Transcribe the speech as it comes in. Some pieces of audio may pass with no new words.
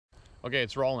Okay,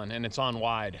 it's rolling and it's on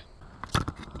wide.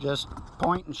 Just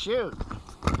point and shoot.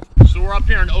 So we're up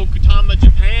here in Okutama,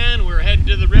 Japan. We're heading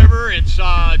to the river. It's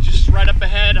just right up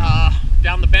ahead,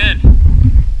 down the bend.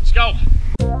 Let's go.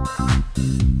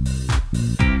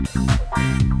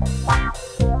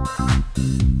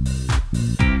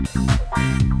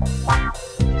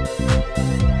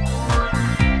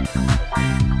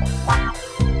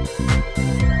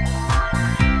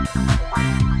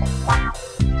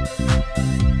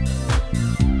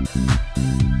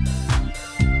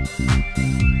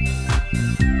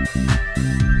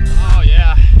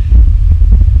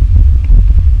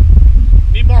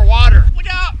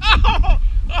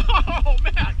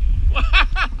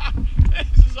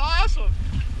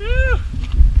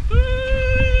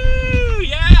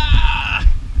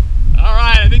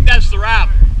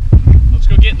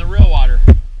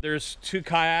 There's 2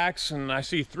 kayaks and I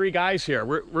see 3 guys here.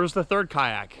 Where's the 3rd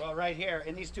kayak? Well, right here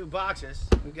in these 2 boxes,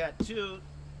 we've got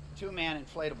two-man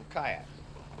inflatable kayaks.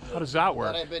 How does that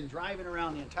work? That I've been driving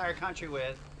around the entire country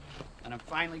with, and I'm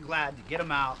finally glad to get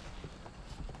them out,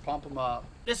 pump them up.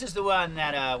 This is the one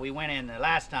that we went in the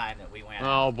last time that we went.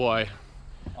 Oh boy.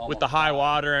 With the high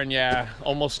water, and yeah,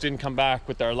 almost didn't come back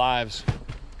with our lives.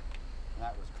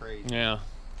 That was crazy. Yeah.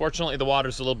 Fortunately, the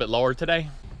water's a little bit lower today.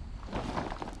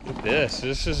 Look at this.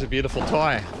 This is a beautiful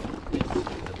toy.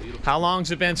 How long's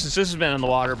it been since this has been in the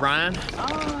water, Brian?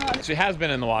 It has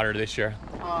been in the water this year.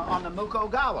 On the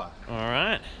Mukogawa. All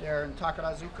right. There in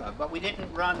Takarazuka, but we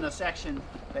didn't run the section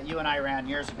that you and I ran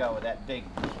years ago with that big,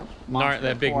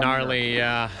 that big gnarly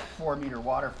 4-meter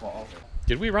waterfall.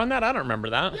 Did we run that? I don't remember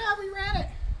that. Yeah, we ran it.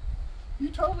 You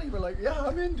totally were like, yeah,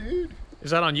 I'm in, dude. Is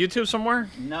that on YouTube somewhere?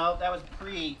 No, that was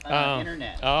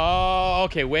pre-internet. Oh,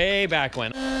 okay, way back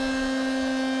when.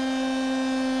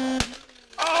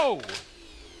 Oh!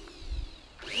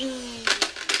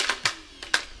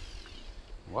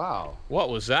 Wow. What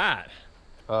was that?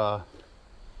 My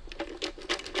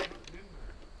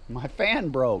fan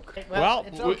broke. Well,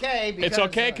 it's okay. It's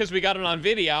okay because we got it on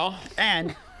video.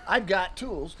 And I've got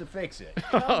tools to fix it.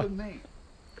 Come with me.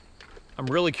 I'm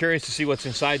really curious to see what's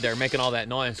inside there making all that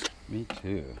noise. Me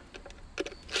too.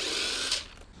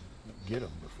 Get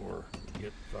them before you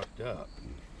get fucked up.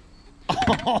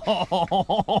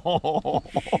 Oh,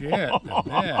 shit,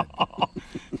 bad.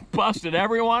 Busted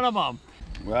every one of them.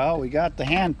 Well, we got the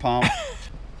hand pump.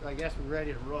 So I guess we're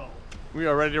ready to roll. We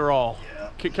are ready to roll. Yeah.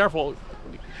 Careful.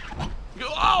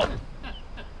 Oh!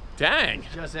 Dang.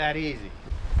 Just that easy.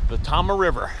 The Tama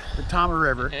River. The Tama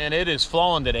River. And it is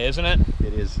flowing today, isn't it?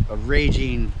 It is a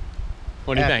raging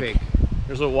What do you epic. think?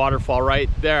 There's a waterfall right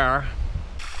there.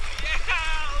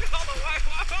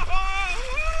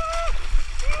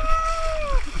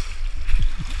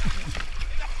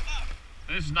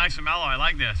 This is nice and mellow. I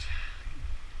like this.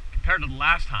 Compared to the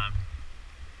last time.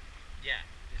 Yeah.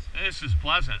 This is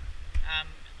pleasant.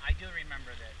 I do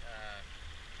remember that.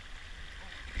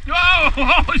 Oh!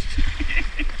 Oh my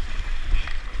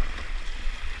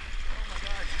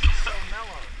God, this is so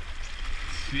mellow.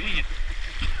 See?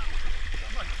 So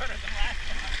much better than last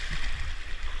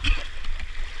time.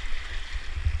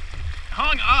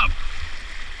 Hung up.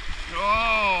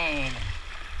 Oh!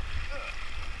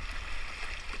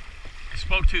 I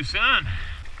spoke too soon.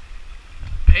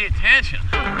 Pay attention.